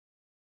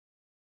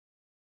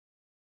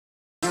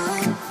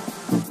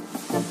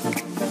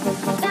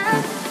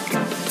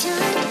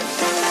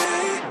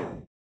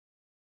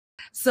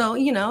So,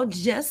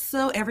 just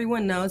so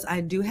everyone knows,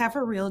 I do have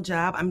a real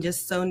job. I'm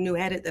just so new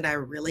at it that I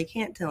really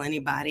can't tell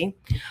anybody.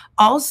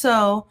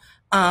 Also,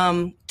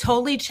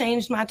 totally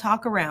changed my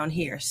talk around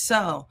here.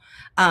 So,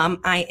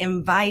 I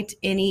invite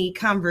any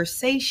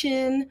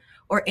conversation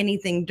or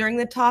anything during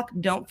the talk.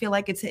 Don't feel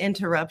like it's an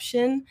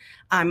interruption.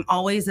 I'm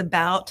always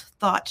about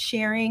thought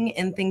sharing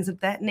and things of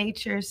that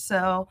nature.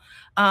 So,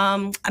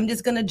 I'm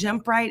just going to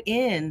jump right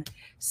in.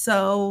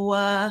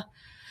 So,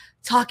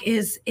 talk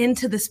is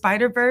Into the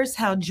Spiderverse,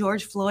 how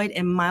George Floyd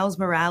and Miles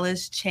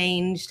Morales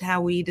changed how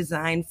we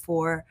design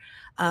for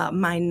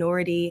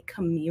minority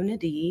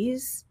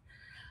communities.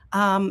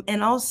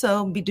 And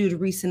also be due to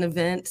recent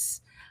events,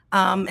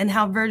 and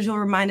how Virgil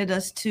reminded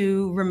us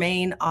to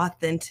remain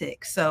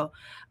authentic. So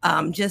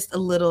just a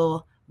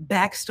little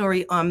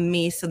backstory on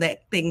me so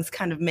that things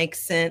kind of make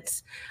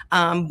sense.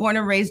 Born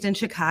and raised in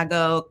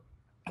Chicago,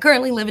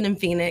 currently living in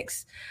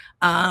Phoenix.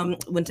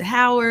 Went to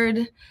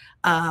Howard.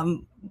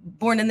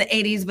 Born in the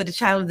 80s, but a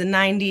child of the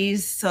 90s.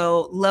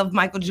 So love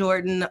Michael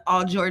Jordan,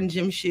 all Jordan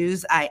gym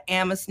shoes. I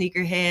am a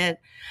sneakerhead.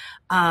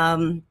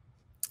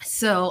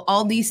 So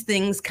all these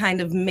things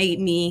kind of made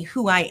me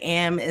who I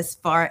am as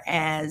far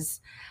as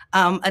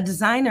a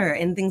designer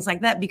and things like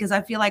that, because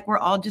I feel like we're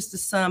all just a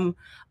sum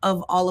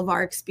of all of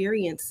our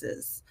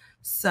experiences.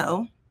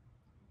 So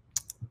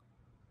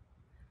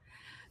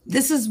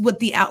this is what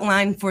the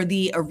outline for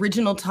the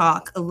original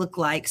talk looked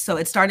like. So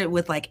it started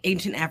with like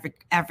ancient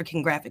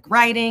African graphic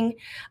writing,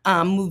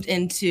 moved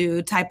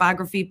into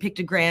typography,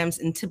 pictograms,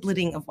 and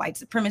templating of white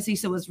supremacy.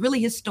 So it was really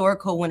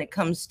historical when it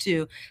comes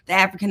to the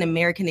African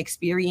American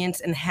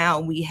experience and how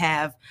we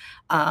have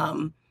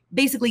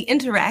basically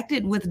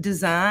interacted with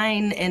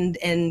design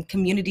and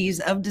communities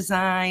of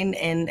design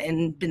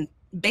and been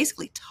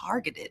basically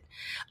targeted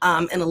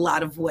in a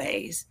lot of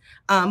ways.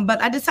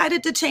 But I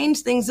decided to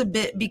change things a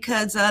bit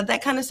because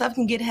that kind of stuff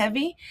can get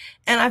heavy.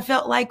 And I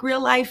felt like real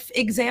life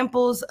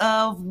examples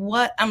of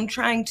what I'm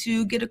trying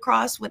to get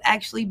across would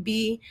actually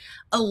be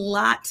a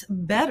lot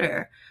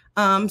better.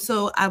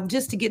 So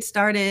just to get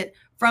started,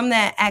 from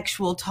that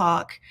actual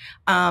talk,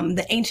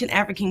 the ancient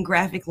African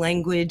graphic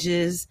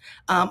languages,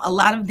 a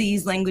lot of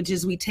these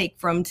languages we take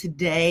from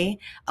today,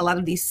 a lot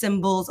of these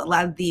symbols, a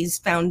lot of these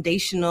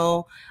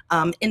foundational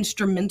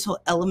instrumental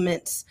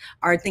elements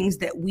are things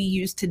that we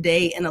use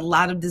today in a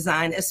lot of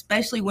design,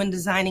 especially when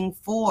designing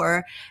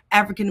for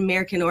African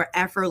American or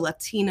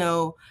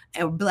Afro-Latino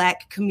or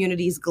Black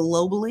communities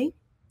globally.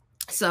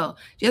 So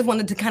just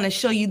wanted to kind of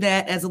show you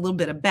that as a little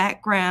bit of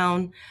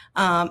background,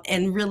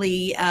 and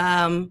really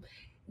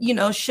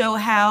show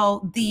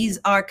how these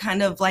are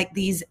kind of like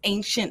these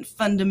ancient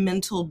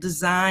fundamental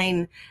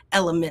design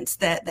elements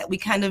that we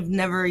kind of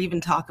never even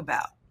talk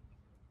about.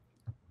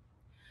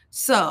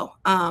 So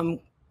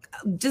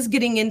just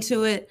getting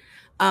into it,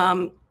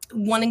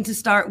 wanting to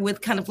start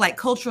with kind of like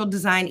cultural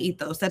design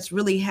ethos. That's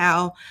really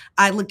how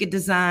I look at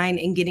design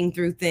and getting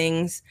through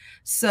things.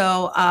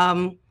 So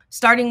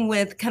starting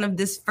with kind of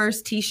this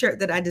first t-shirt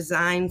that I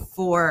designed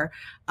for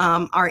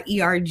our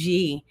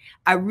ERG.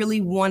 I really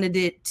wanted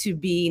it to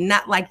be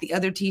not like the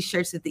other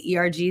t-shirts that the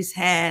ERGs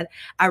had.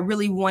 I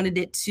really wanted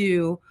it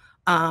to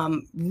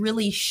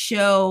really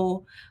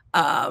show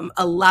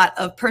a lot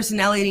of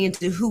personality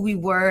into who we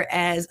were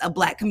as a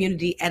Black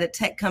community at a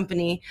tech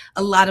company.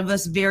 A lot of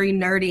us very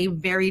nerdy,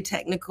 very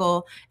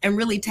technical, and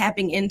really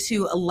tapping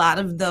into a lot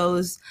of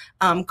those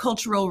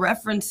cultural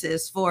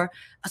references.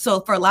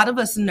 So for a lot of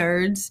us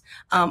nerds,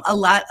 a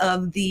lot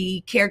of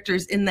the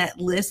characters in that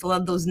list, a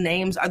lot of those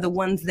names are the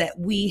ones that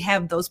we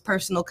have those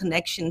personal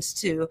connections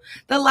to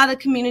that a lot of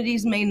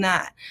communities may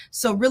not.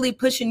 So really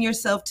pushing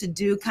yourself to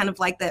do kind of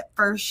like that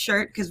first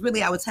shirt, because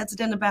really I was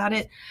hesitant about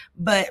it,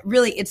 but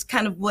really it's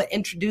kind of what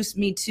introduced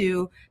me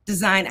to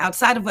design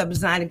outside of web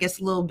design. I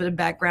guess a little bit of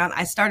background.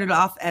 I started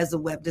off as a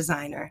web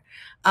designer.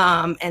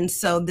 And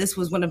so this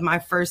was one of my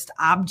first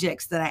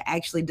objects that I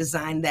actually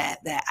designed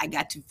that I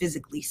got to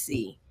physically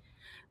see.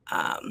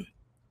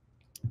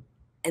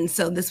 And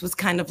so this was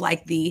kind of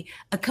like the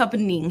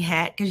accompanying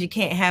hat, because you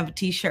can't have a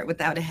t-shirt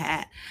without a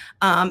hat.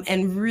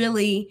 And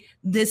really,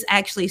 this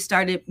actually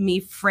started me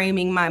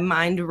framing my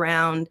mind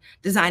around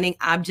designing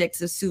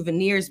objects as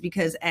souvenirs,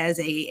 because as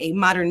a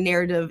modern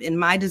narrative in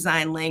my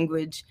design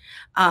language,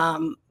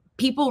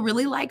 people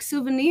really like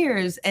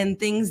souvenirs and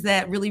things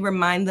that really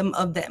remind them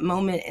of that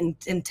moment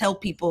and tell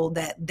people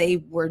that they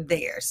were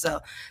there. So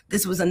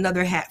this was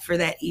another hat for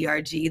that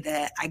ERG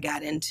that I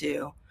got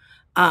into.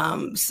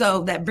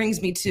 So that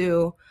brings me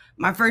to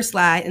my first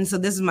slide. And so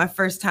this is my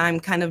first time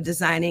kind of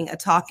designing a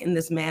talk in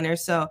this manner.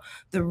 So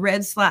the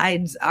red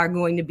slides are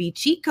going to be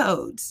cheat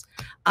codes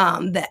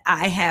that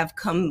I have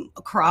come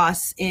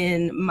across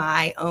in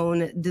my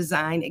own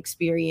design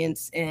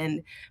experience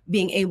and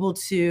being able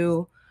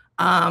to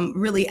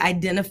really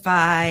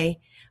identify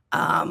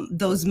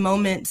those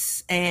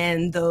moments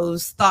and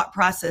those thought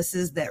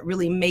processes that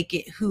really make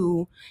it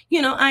who,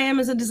 I am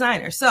as a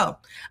designer. So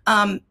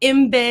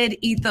embed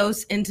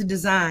ethos into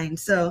design.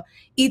 So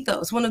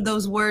ethos, one of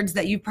those words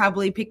that you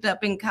probably picked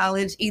up in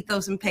college,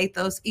 ethos and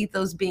pathos,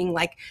 ethos being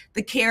like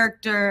the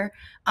character,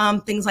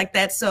 things like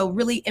that. So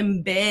really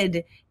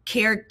embed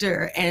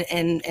character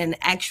and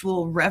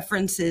actual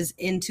references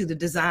into the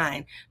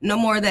design. No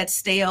more of that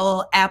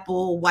stale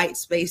Apple white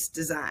space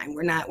design.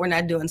 We're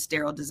not doing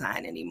sterile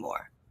design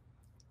anymore.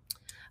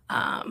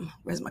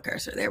 Where's my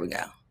cursor? There we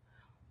go.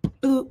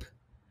 Oop.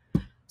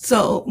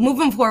 So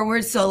moving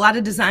forward, so a lot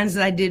of designs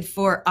that I did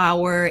for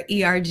our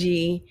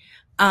ERG.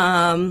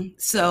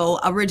 So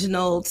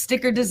original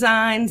sticker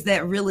designs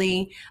that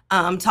really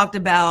talked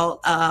about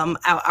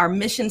our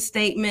mission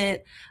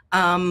statement,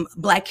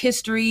 Black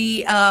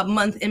History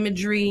Month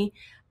imagery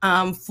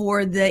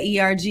for the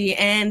ERG,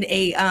 and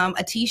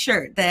a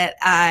T-shirt that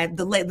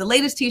the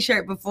latest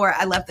T-shirt before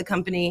I left the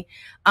company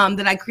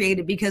that I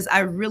created, because I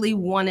really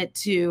wanted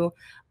to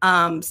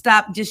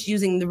stop just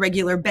using the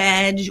regular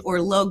badge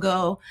or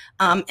logo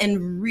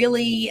and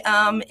really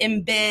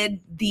embed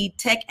the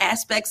tech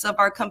aspects of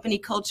our company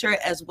culture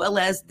as well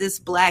as this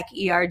Black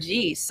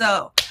ERG.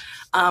 So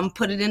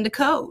put it into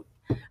code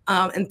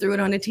and threw it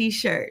on a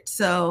T-shirt.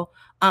 So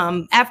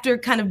after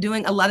kind of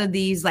doing a lot of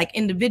these like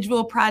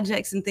individual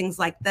projects and things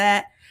like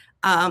that,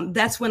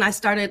 that's when I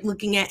started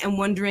looking at and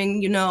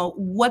wondering,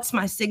 what's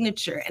my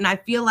signature? And I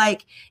feel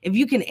like if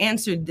you can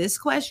answer this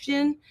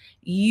question,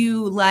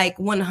 you like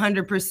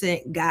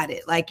 100% got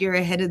it. Like you're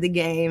ahead of the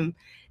game.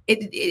 But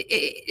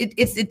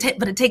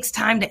it takes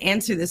time to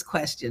answer this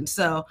question.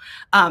 So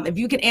if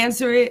you can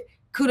answer it,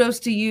 kudos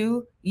to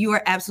you. You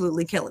are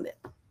absolutely killing it.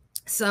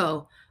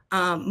 So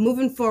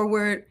moving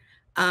forward,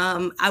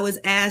 I was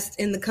asked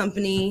in the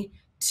company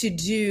to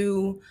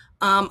do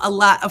a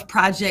lot of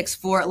projects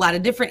for a lot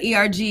of different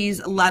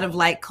ERGs, a lot of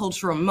like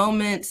cultural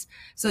moments.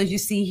 So as you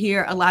see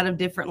here, a lot of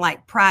different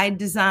like pride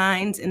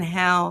designs, and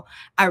how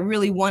I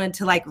really wanted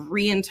to like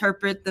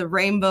reinterpret the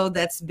rainbow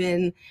that's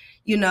been,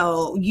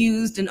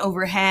 used and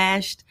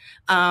overhashed.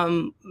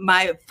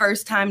 My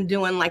first time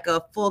doing like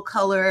a full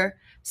color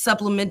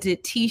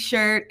supplemented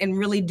T-shirt and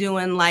really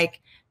doing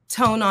like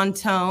tone on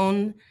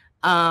tone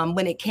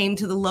when it came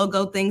to the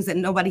logo, things that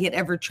nobody had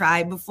ever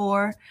tried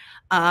before.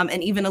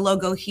 And even a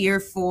logo here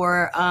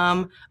for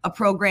a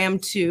program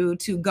to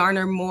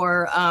garner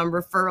more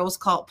referrals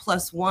called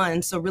Plus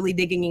One. So really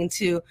digging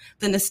into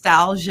the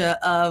nostalgia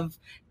of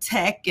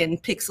tech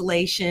and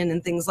pixelation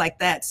and things like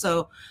that.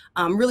 So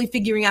really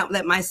figuring out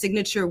that my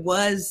signature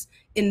was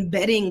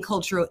embedding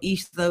cultural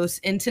ethos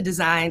into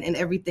design and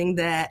everything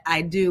that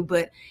I do,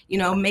 but,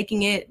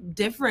 making it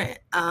different.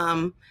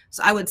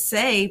 So I would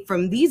say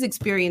from these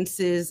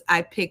experiences,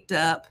 I picked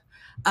up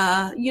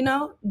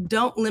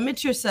don't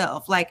limit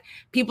yourself. Like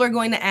people are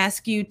going to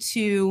ask you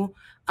to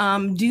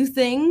do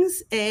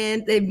things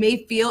and they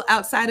may feel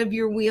outside of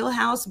your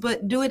wheelhouse,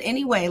 but do it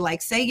anyway.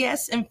 Like say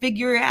yes and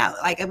figure it out.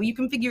 Like you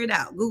can figure it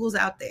out. Google's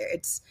out there.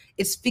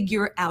 It's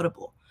figure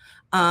outable.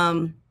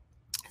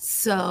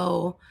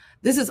 So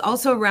this is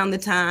also around the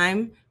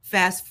time,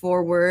 fast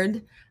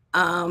forward,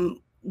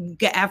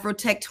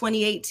 Afrotech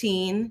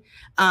 2018.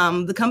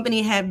 The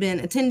company had been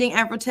attending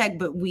Afrotech,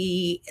 but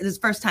it was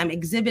first time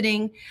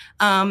exhibiting.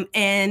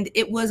 And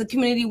it was a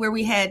community where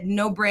we had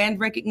no brand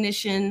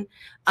recognition.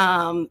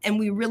 And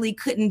we really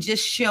couldn't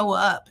just show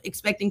up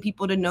expecting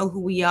people to know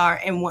who we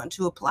are and want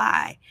to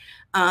apply.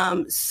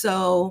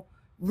 So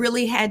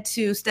really had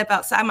to step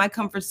outside my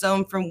comfort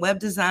zone from web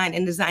design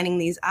and designing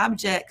these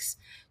objects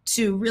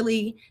to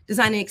really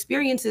designing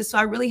experiences. So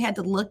I really had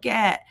to look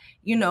at,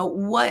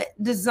 what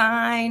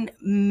design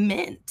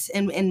meant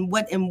and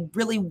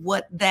really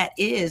what that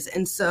is.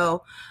 And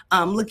so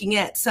looking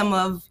at some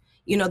of,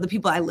 the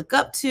people I look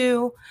up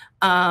to,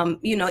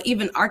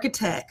 even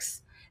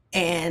architects.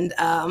 And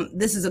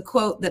this is a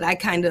quote that I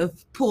kind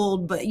of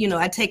pulled, but,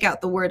 I take out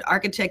the word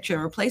architecture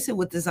and replace it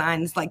with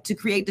design. It's like to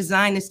create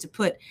design is to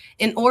put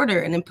in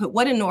order, and then put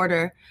what in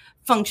order?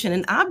 Function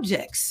and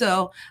objects.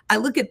 So I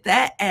look at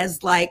that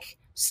as like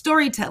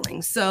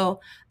storytelling. So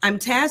I'm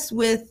tasked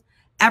with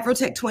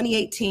Afrotech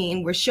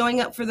 2018. We're showing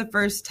up for the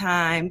first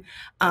time.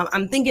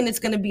 I'm thinking it's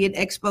going to be an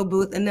expo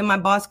booth. And then my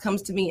boss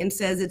comes to me and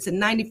says it's a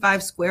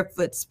 95 square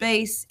foot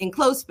space,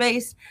 enclosed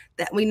space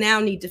that we now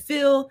need to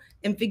fill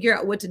and figure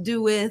out what to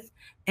do with.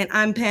 And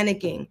I'm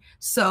panicking.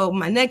 So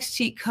my next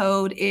cheat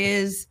code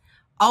is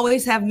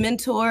always have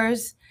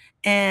mentors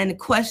and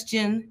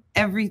question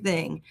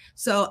everything.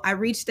 So I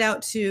reached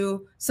out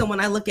to someone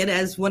I look at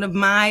as one of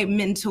my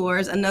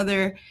mentors,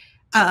 another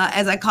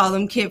as I call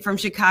them, kid from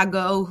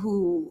Chicago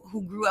who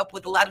grew up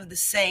with a lot of the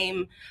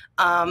same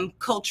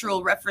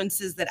cultural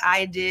references that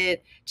I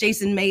did.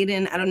 Jason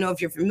Maiden, I don't know if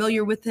you're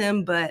familiar with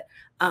him, but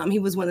he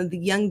was one of the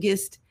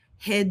youngest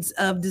heads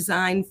of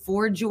design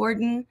for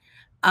Jordan.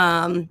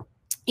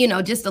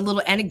 just a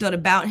little anecdote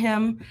about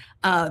him.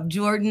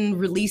 Jordan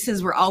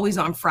releases were always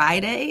on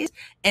Fridays.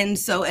 And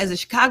so as a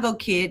Chicago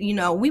kid,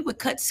 we would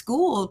cut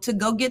school to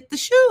go get the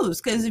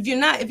shoes. Cause if you're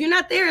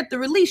not there at the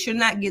release, you're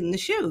not getting the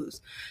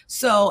shoes.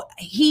 So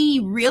he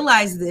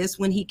realized this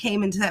when he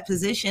came into that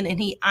position, and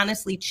he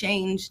honestly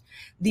changed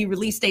the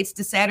release dates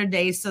to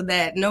Saturdays so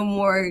that no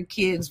more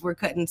kids were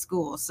cutting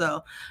school.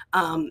 So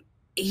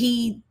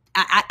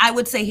I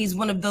would say he's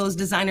one of those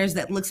designers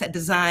that looks at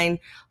design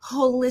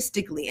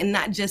holistically and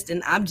not just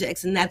in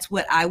objects. And that's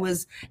what I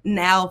was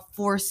now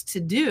forced to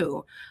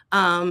do.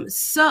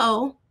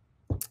 So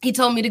he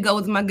told me to go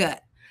with my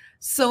gut.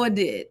 So I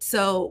did.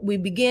 So we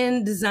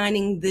began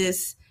designing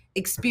this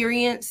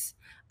experience.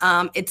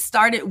 It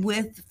started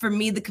with, for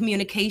me, the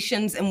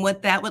communications and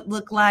what that would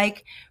look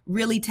like,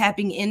 really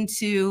tapping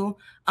into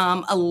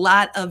a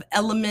lot of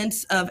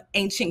elements of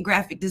ancient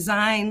graphic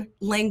design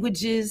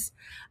languages.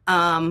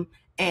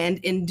 And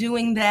in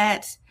doing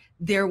that,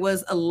 there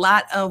was a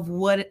lot of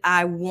what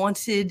I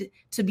wanted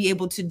to be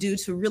able to do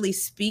to really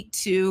speak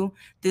to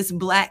this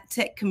Black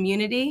tech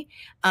community.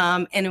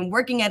 And in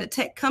working at a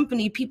tech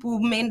company,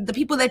 the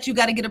people that you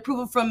got to get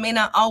approval from may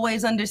not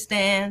always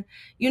understand,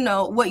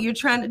 what you're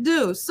trying to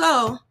do.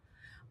 So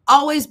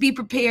always be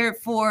prepared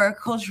for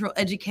cultural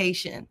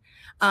education.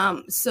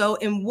 So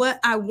in what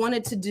I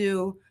wanted to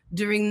do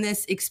during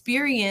this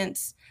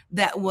experience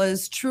that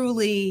was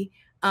truly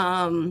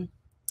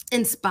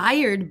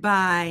inspired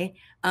by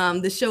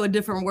the show A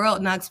Different World,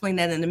 and I'll explain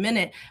that in a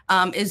minute,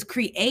 is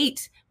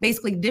create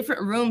basically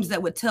different rooms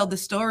that would tell the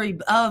story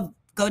of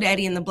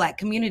GoDaddy and the Black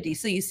community.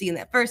 So you see in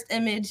that first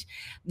image,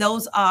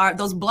 those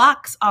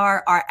blocks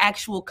are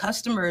actual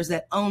customers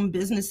that own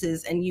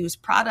businesses and use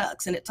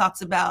products. And it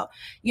talks about,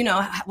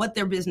 what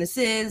their business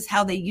is,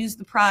 how they use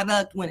the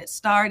product, when it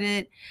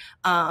started.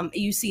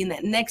 You see in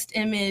that next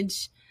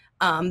image,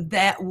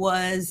 that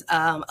was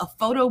a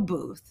photo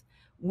booth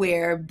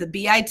where the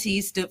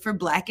BIT stood for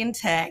Black in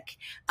Tech.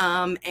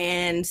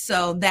 And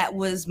so that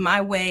was my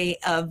way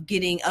of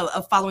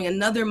following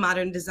another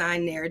modern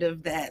design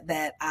narrative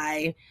that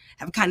I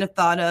have kind of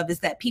thought of, is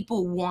that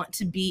people want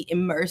to be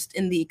immersed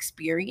in the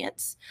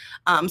experience.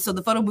 So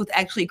the photo booth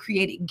actually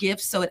created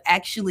gifts. So it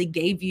actually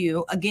gave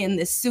you, again,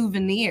 this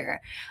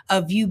souvenir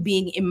of you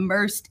being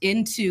immersed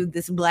into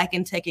this Black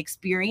in Tech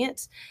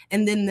experience.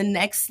 And then the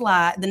next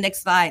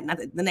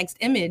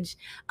image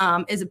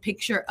is a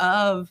picture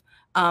of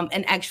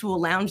an actual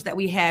lounge that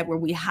we had where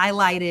we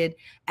highlighted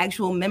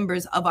actual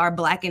members of our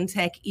Black in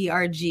Tech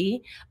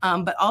ERG,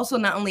 but also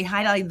not only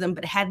highlighted them,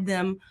 but had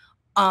them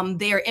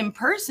there in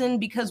person,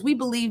 because I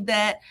believe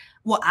that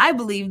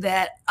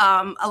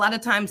a lot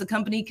of times a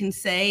company can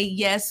say,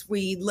 yes,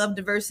 we love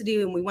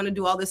diversity and we want to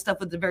do all this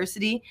stuff with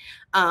diversity.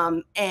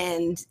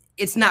 And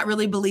it's not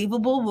really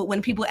believable, but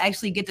when people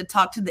actually get to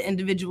talk to the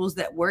individuals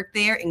that work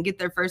there and get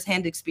their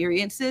firsthand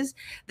experiences,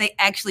 they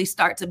actually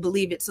start to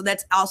believe it. So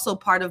that's also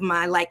part of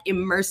my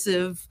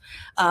immersive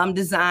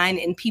design,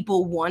 and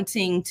people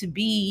wanting to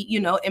be,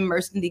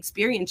 immersed in the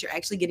experience. You're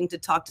actually getting to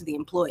talk to the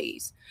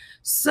employees.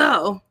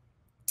 So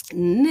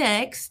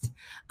next,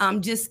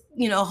 just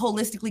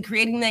holistically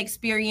creating the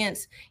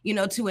experience,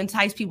 to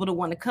entice people to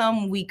want to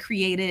come. We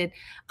created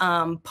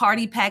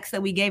party packs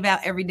that we gave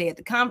out every day at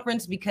the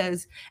conference,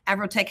 because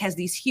Afrotech has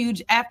these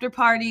huge after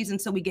parties.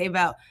 And so we gave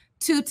out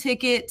 2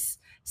 tickets,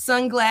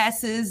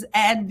 sunglasses,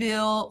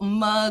 Advil,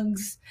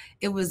 mugs.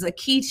 It was a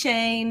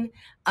keychain.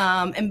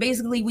 And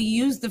basically we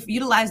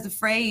utilized the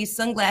phrase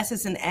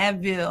sunglasses and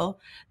Advil,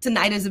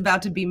 tonight is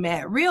about to be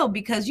mad real,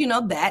 because,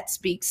 that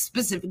speaks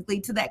specifically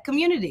to that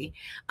community.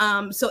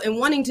 So in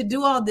wanting to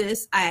do all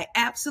this, I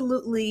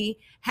absolutely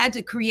had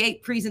to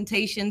create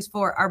presentations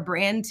for our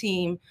brand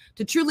team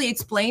to truly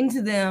explain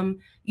to them,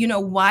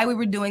 why we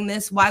were doing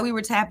this, why we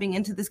were tapping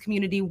into this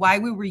community, why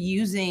we were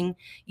using,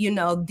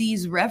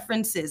 these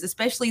references,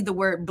 especially the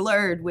word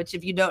blurred, which,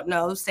 if you don't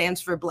know,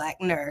 stands for Black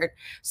nerd.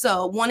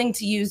 So wanting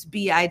to use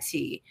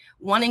BIT,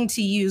 wanting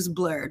to use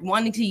blurred,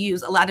 wanting to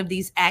use a lot of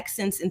these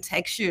accents and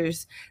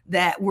textures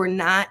that were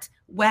not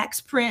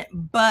wax print,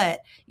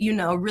 but,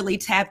 really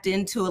tapped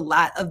into a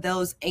lot of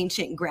those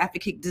ancient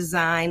graphic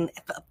design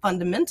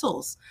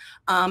fundamentals.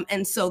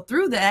 And so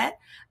through that,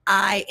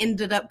 I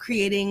ended up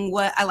creating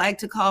what I like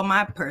to call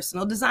my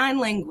personal design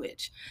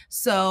language.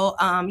 So,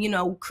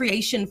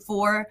 creation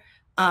for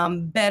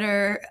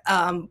better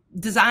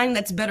design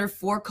that's better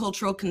for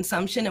cultural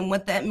consumption. And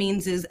what that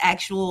means is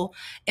actual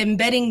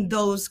embedding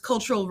those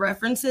cultural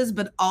references,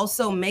 but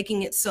also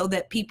making it so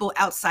that people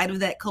outside of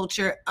that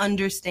culture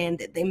understand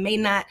it. They may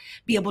not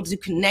be able to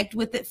connect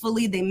with it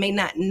fully. They may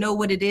not know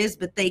what it is,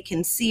 but they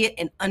can see it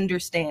and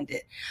understand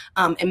it.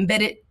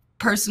 Embedded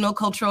personal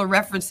cultural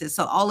references.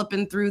 So all up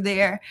and through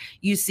there,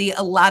 you see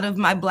a lot of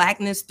my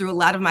Blackness through a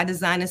lot of my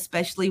design,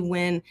 especially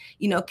when,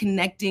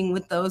 connecting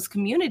with those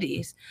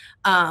communities.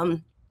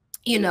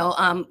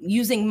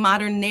 using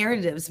modern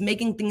narratives,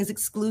 making things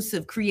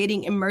exclusive,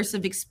 creating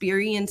immersive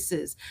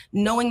experiences,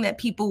 knowing that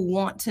people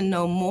want to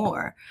know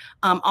more.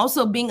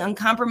 Also being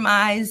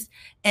uncompromised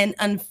and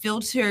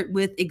unfiltered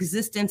with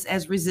existence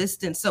as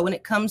resistance. So when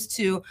it comes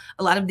to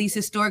a lot of these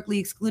historically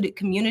excluded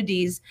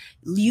communities,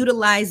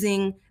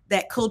 utilizing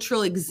that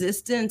cultural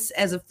existence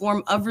as a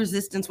form of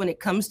resistance when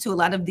it comes to a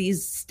lot of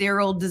these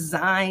sterile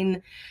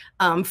design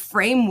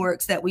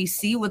frameworks that we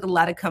see with a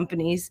lot of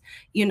companies,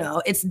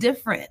 it's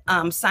different.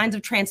 Signs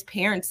of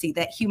transparency,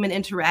 that human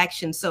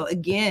interaction. So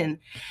again,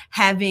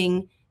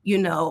 having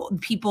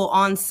people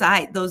on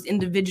site, those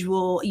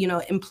individual,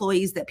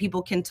 employees that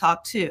people can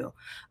talk to,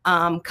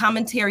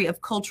 commentary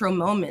of cultural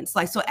moments.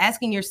 So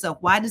asking yourself,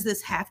 why does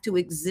this have to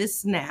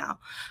exist now?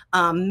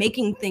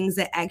 Making things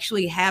that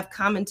actually have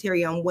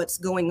commentary on what's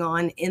going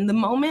on in the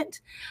moment.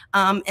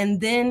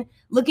 And then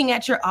looking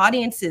at your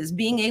audiences,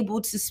 being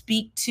able to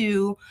speak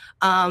to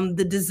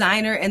the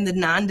designer and the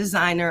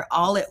non-designer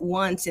all at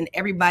once, and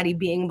everybody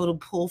being able to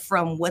pull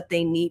from what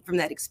they need from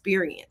that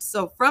experience.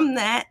 So from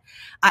that,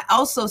 I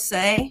also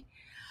say,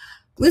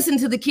 listen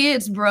to the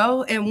kids,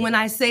 bro. And when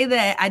I say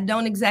that, I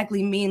don't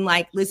exactly mean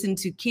like listen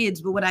to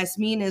kids, but what I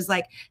mean is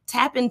like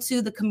tap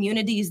into the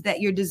communities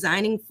that you're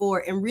designing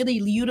for and really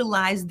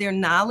utilize their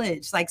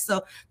knowledge.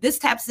 So this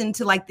taps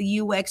into like the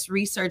UX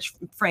research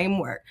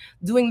framework,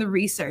 doing the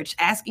research,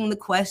 asking the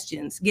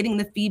questions, getting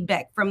the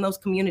feedback from those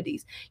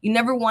communities. You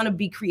never want to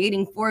be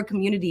creating for a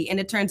community and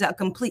it turns out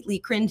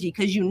completely cringy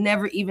because you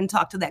never even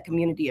talk to that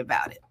community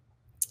about it.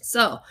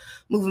 So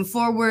moving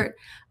forward,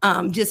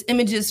 just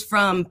images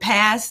from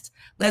past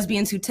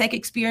Lesbians Who Tech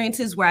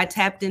experiences where I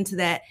tapped into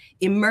that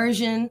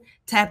immersion,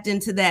 tapped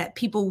into that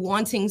people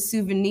wanting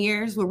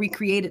souvenirs, where we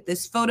created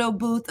this photo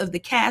booth of the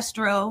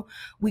Castro.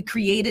 We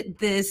created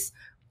this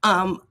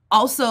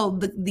also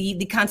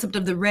the concept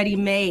of the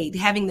ready-made,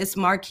 having this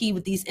marquee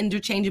with these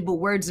interchangeable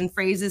words and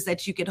phrases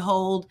that you could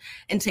hold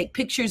and take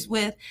pictures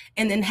with,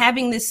 and then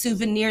having this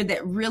souvenir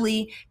that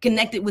really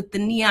connected with the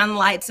neon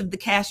lights of the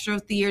Castro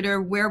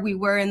Theater, where we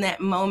were in that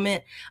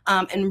moment,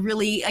 and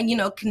really,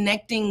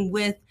 connecting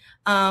with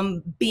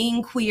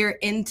being queer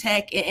in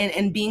tech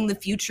and being the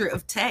future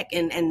of tech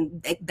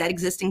and that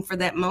existing for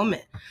that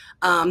moment.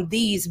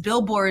 These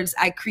billboards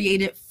I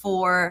created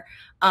for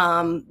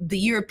the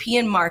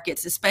European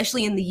markets,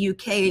 especially in the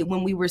UK,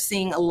 when we were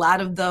seeing a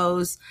lot of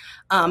those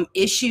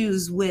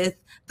issues with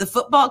the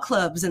football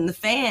clubs and the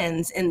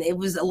fans, and it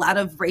was a lot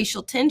of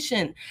racial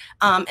tension.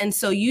 And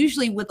so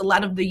usually with a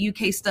lot of the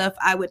UK stuff,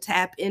 I would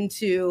tap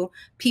into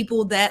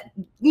people that,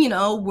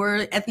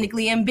 were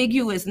ethnically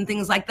ambiguous and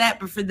things like that.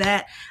 But for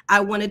that, I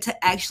wanted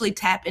to actually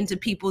tap into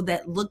people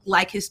that look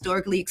like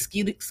historically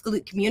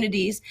excluded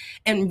communities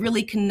and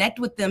really connect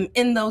with them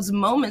in those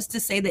moments to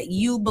say that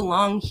you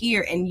belong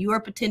here and your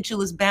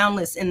potential is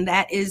boundless. And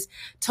that is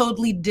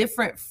totally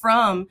different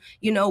from,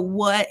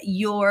 what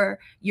your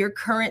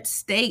current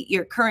state,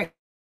 your current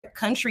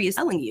country is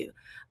telling you.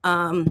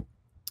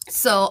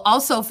 So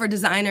also for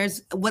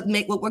designers, what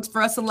works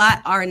for us a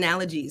lot are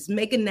analogies.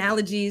 Make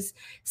analogies,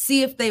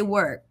 see if they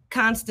work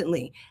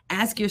constantly.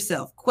 Ask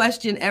yourself,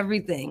 question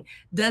everything.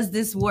 Does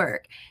this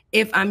work?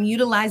 If I'm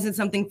utilizing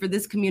something for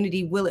this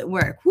community, will it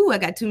work? Whew, I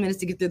got 2 minutes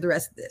to get through the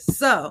rest of this.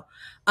 So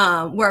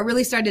where I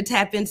really started to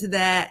tap into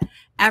that,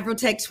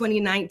 Afrotech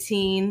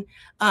 2019,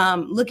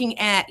 looking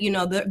at,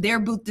 their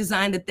booth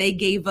design that they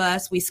gave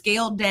us. We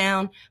scaled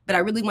down, but I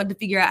really wanted to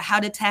figure out how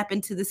to tap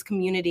into this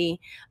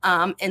community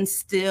and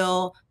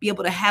still be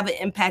able to have an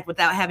impact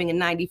without having a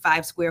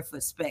 95 square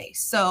foot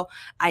space. So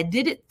I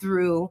did it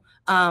through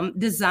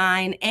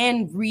design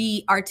and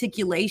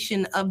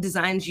re-articulation of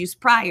designs used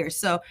prior.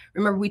 So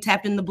remember, we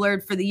tapped in the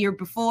blurred for the year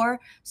before.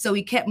 So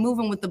we kept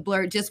moving with the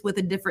blurred, just with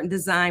a different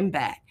design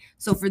back.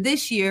 So for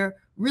this year,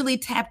 really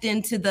tapped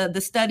into the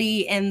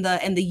study and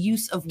the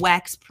use of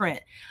wax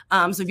print.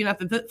 So if you're not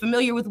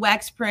familiar with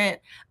wax print,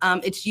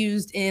 it's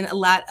used in a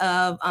lot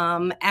of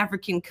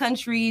African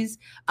countries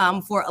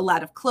for a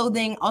lot of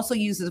clothing, also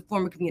used as a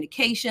form of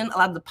communication. A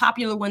lot of the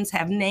popular ones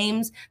have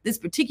names. This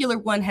particular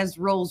one has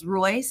Rolls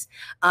Royce.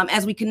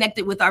 As we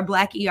connected with our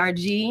Black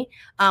ERG,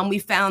 we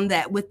found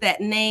that with that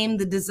name,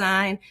 the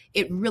design,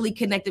 it really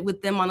connected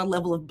with them on a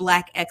level of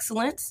Black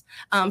excellence.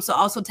 So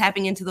also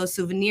tapping into those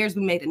souvenirs,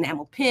 we made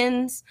enamel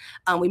pins.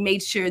 We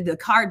made sure the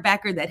card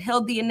backer that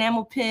held the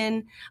enamel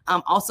pin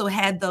also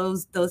had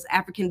those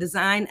African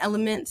design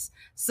elements.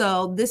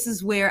 So this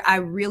is where I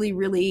really,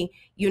 really,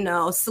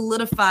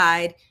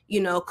 solidified,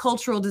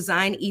 cultural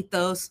design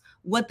ethos,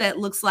 what that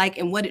looks like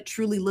and what it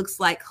truly looks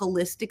like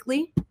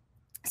holistically.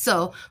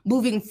 So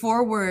moving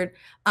forward,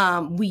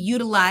 we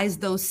utilize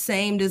those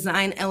same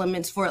design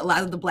elements for a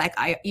lot of the Black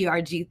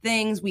ERG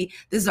things. This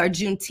is our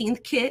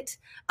Juneteenth kit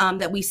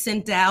that we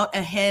sent out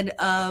ahead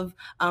of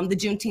the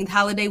Juneteenth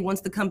holiday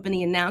once the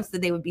company announced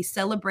that they would be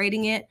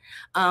celebrating it.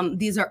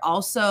 These are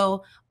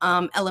also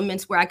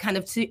elements where I kind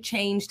of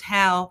changed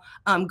how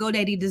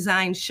GoDaddy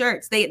designed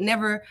shirts. They had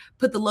never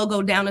put the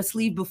logo down a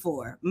sleeve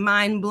before.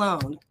 Mind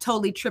blown,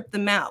 totally tripped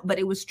them out, but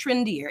it was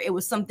trendier. It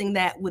was something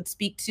that would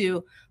speak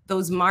to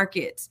those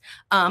markets.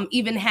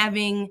 Even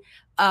having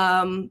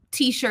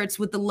T-shirts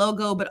with the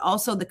logo, but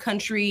also the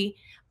country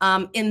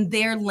in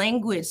their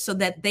language, so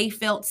that they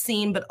felt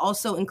seen, but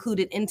also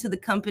included into the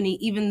company,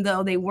 even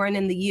though they weren't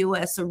in the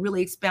US. So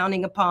really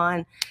expounding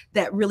upon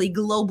that really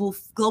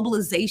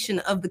globalization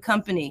of the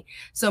company.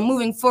 So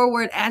moving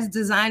forward as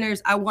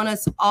designers, I want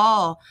us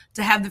all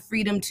to have the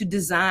freedom to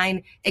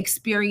design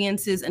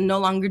experiences and no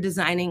longer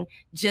designing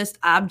just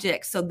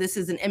objects. So this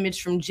is an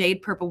image from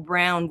Jade Purple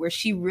Brown, where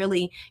she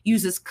really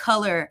uses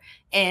color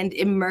and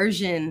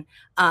immersion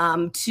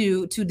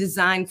to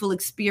design full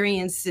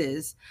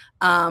experiences.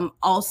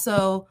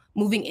 Also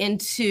moving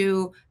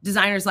into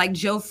designers like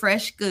Joe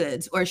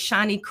Freshgoods or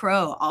Shani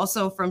Crow,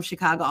 also from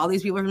Chicago. All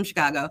these people are from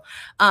Chicago,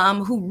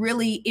 who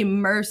really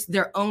immerse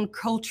their own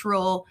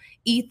cultural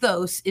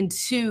ethos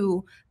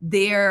into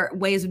their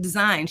ways of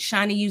design.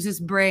 Shani uses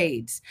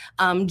braids.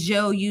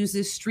 Joe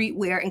uses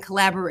streetwear and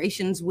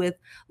collaborations with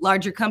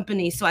larger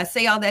companies. So I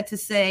say all that to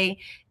say,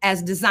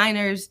 as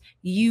designers,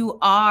 you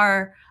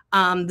are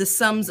the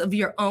sums of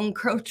your own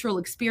cultural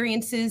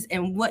experiences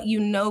and what you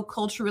know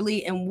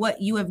culturally and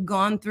what you have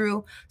gone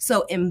through.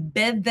 So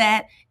embed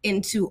that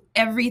into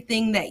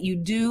everything that you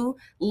do.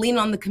 Lean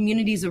on the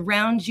communities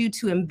around you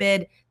to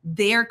embed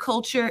their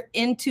culture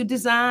into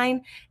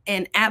design.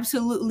 And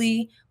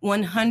absolutely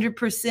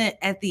 100%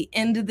 at the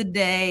end of the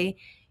day,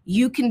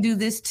 you can do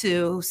this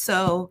too.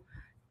 So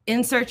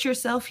insert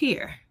yourself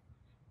here.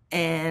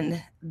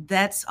 And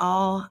that's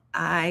all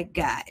I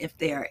got. If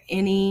there are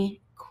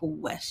any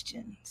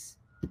questions.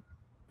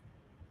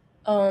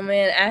 Oh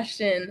man,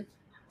 Ashton,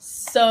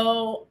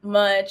 so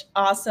much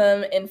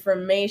awesome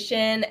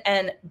information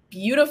and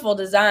beautiful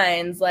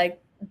designs. Like,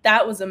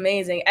 that was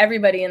amazing.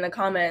 Everybody in the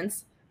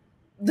comments,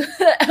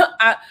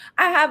 I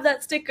have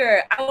that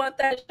sticker. I want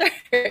that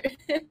shirt.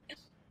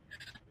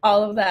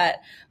 All of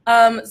that.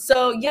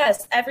 So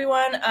yes,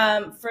 everyone,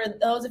 for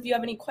those of you who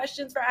have any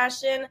questions for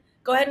Ashton,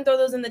 go ahead and throw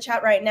those in the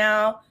chat right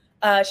now.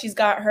 She's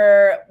got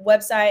her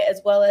website,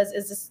 as well as,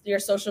 is this your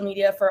social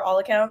media for all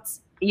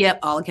accounts? Yep,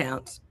 all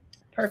accounts.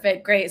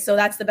 Perfect. Great. So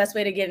that's the best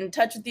way to get in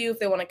touch with you if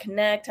they want to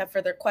connect, have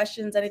further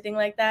questions, anything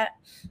like that.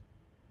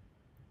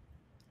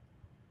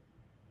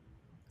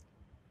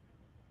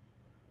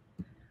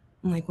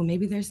 I'm like, well,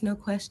 maybe there's no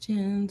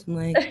questions. I'm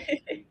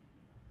like,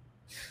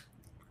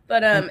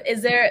 but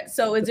is there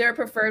a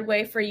preferred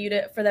way for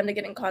them to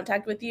get in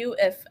contact with you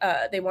if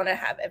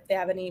they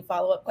have any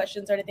follow-up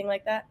questions or anything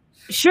like that?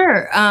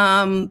 Sure.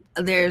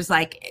 There's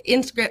like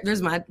Instagram,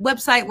 there's my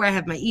website where I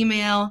have my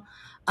email,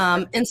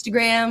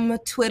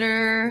 Instagram,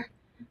 Twitter,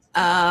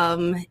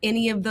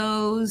 any of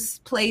those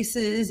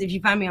places. If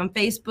you find me on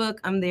Facebook,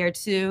 I'm there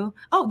too.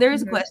 Oh, there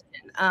is a question.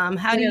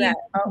 How do you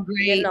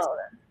integrate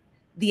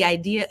the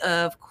idea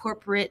of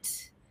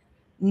corporate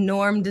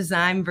norm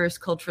design versus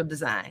cultural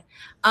design?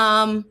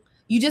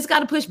 You just got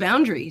to push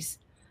boundaries.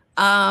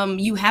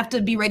 You have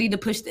to be ready to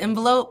push the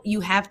envelope.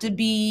 You have to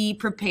be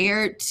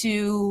prepared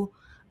to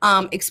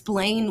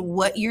explain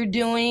what you're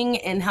doing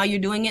and how you're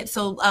doing it.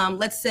 So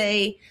let's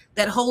say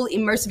that whole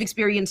immersive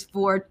experience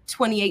for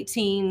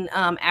 2018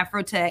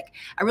 Afrotech,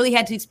 I really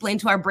had to explain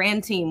to our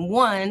brand team,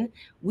 one,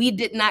 we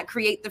did not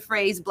create the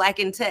phrase Black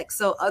in tech.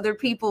 So other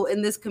people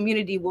in this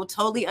community will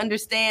totally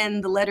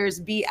understand the letters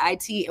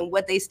BIT and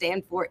what they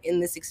stand for in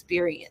this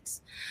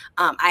experience.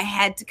 I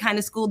had to kind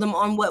of school them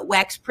on what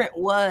wax print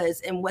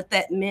was and what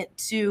that meant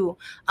to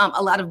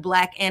a lot of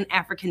Black and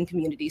African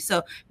communities.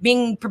 So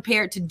being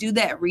prepared to do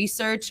that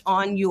research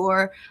on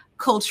your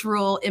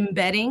cultural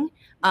embedding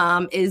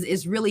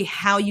is really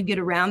how you get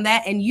around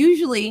that. And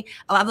usually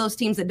a lot of those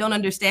teams that don't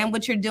understand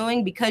what you're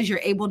doing, because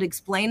you're able to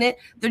explain it,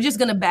 they're just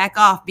going to back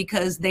off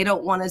because they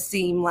don't want to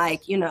seem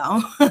like, you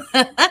know,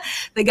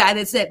 the guy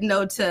that said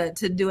no to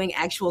doing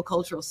actual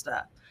cultural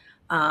stuff.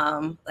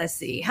 Let's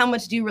see. How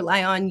much do you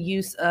rely on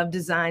use of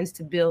designs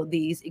to build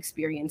these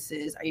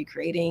experiences? Are you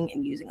creating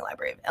and using a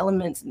library of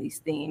elements and these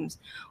themes,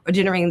 or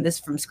generating this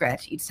from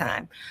scratch each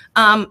time?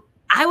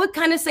 I would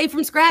kind of say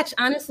from scratch,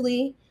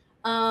 honestly.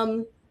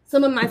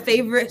 Some of my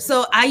favorite,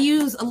 so I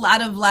use a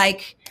lot of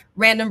like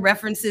random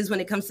references when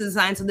it comes to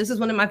design. So this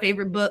is one of my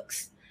favorite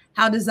books,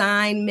 How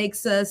Design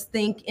Makes Us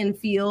Think and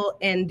Feel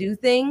and Do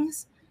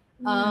Things.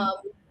 I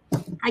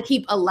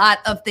keep a lot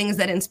of things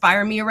that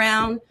inspire me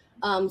around.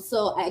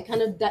 So I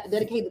kind of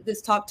dedicated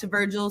this talk to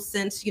Virgil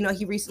since, you know,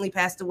 he recently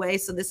passed away.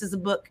 So this is a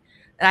book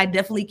that I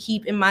definitely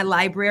keep in my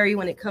library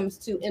when it comes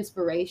to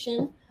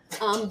inspiration.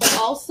 But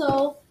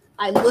also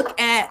I look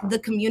at the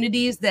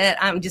communities that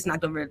I'm just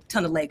knocked over a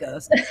ton of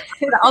Legos.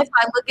 But also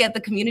I look at the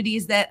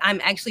communities that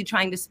I'm actually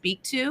trying to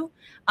speak to.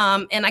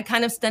 And I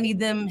kind of study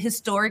them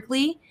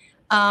historically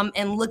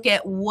and look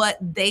at what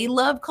they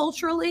love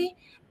culturally,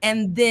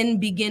 and then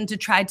begin to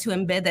try to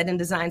embed that in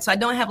design. So I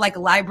don't have like a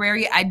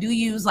library. I do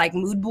use like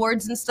mood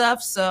boards and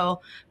stuff.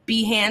 So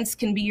Behance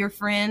can be your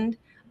friend,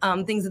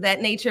 things of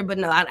that nature. But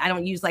no, I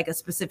don't use like a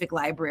specific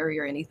library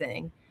or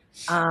anything.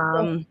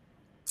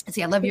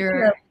 See, I love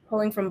your...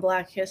 Pulling from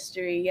Black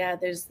history. Yeah,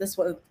 there's this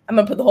one. I'm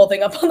going to put the whole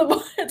thing up on the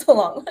board. It's a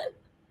long one.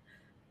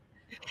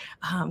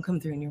 Come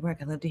through in your work.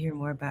 I'd love to hear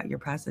more about your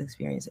process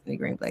experience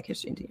integrating Black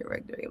history into your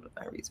work. To be able to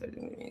find resources.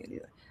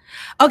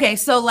 Okay,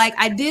 so like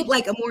I did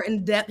like a more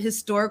in-depth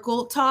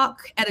historical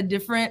talk at a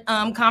different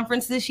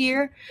conference this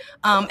year,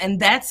 and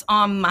that's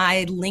on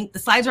my link. The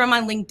slides are on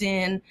my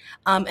LinkedIn,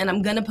 and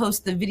I'm gonna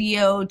post the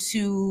video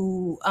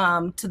to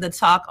the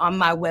talk on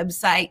my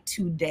website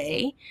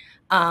today.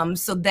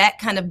 So that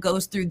kind of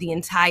goes through the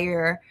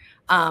entire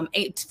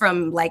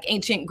from like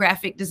ancient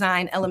graphic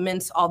design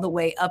elements all the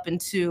way up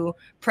into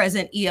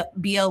present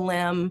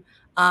BLM.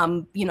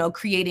 You know,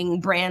 creating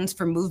brands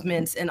for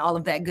movements and all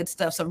of that good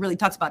stuff. So it really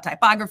talks about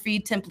typography,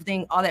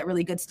 templating, all that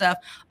really good stuff.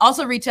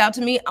 Also reach out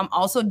to me. I'm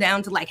also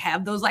down to like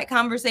have those like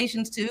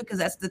conversations too, because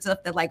that's the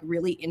stuff that like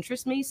really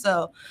interests me.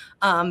 So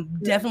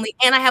definitely,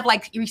 and I have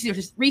like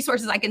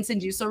resources I can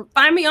send you. So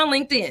find me on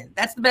LinkedIn.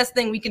 That's the best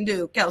thing we can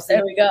do, Kelsey.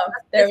 There we go.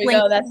 There we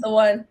go. That's the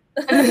one.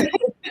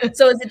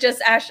 So is it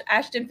just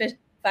Ashton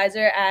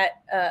Pfizer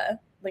at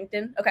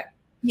LinkedIn? Okay.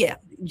 Yeah,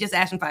 just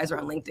Ashton Pfizer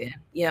on LinkedIn.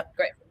 Yep.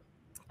 Great.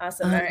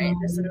 Awesome. All right,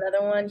 there's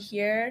another one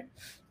here.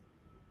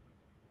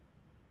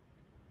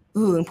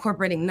 Ooh,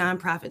 incorporating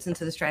nonprofits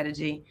into the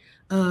strategy.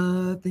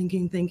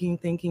 Thinking.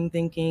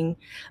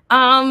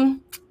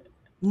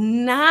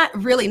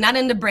 Not really, not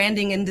into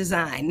branding and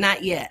design,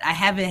 not yet. I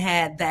haven't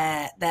had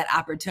that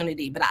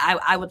opportunity, but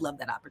I would love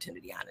that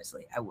opportunity,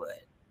 honestly. I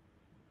would.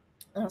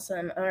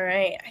 Awesome. All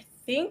right. I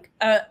think,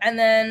 and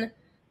then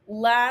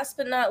last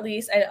but not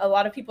least, a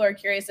lot of people are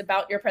curious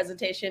about your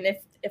presentation,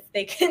 if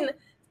they can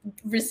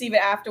receive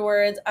it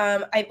afterwards.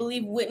 I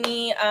believe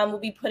Whitney will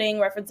be putting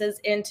references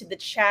into the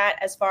chat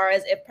as far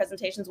as if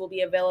presentations will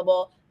be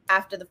available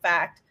after the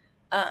fact.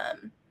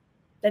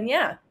 Then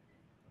yeah,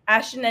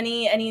 Ashton,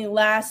 any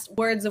last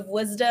words of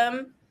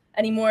wisdom?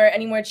 Any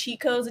more cheat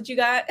codes that you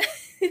got?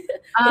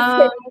 Before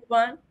we move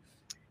on?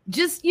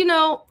 Just, you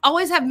know,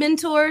 always have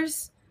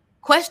mentors,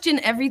 question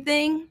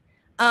everything.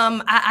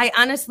 I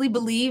honestly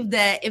believe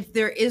that if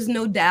there is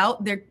no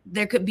doubt,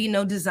 there could be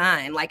no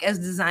design. Like as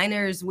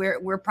designers,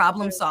 we're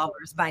problem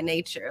solvers by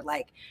nature.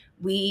 Like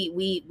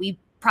we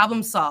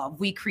problem solve,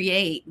 we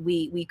create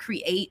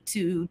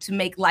to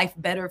make life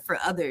better for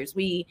others.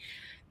 We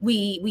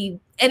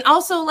and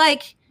also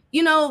like,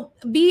 you know,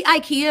 be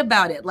IKEA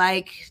about it.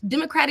 Like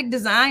democratic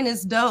design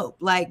is dope.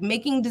 Like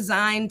making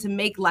design to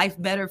make life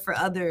better for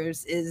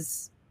others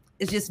is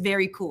just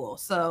very cool.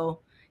 So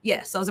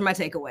yes, those are my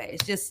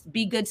takeaways. Just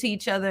be good to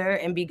each other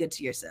and be good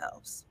to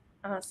yourselves.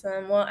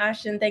 Awesome. Well,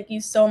 Ashton, thank you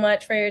so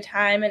much for your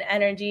time and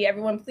energy.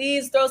 Everyone,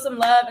 please throw some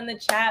love in the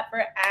chat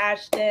for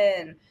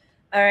Ashton.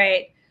 All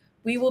right.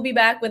 We will be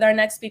back with our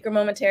next speaker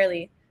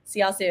momentarily.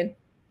 See y'all soon.